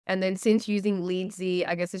And then since using Leadsie,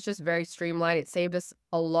 I guess it's just very streamlined. It saved us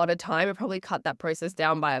a lot of time. It probably cut that process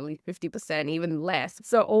down by at least 50%, even less.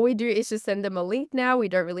 So all we do is just send them a link now. We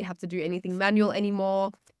don't really have to do anything manual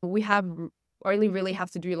anymore. We only really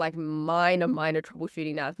have to do like minor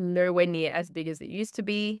troubleshooting now. It's nowhere near as big as it used to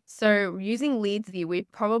be. So using Leadsie, we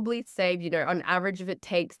probably saved, on average, if it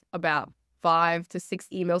takes about 5 to 6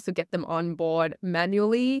 emails to get them on board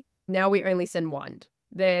manually, now we only send one.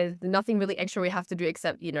 There's nothing really extra we have to do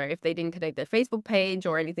except, if they didn't connect their Facebook page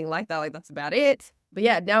or anything like that, like that's about it. But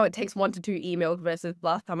yeah, now it takes 1 to 2 emails versus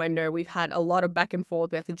last time I know we've had a lot of back and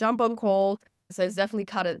forth. We have to jump on calls. So it's definitely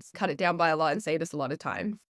cut it down by a lot and saved us a lot of time.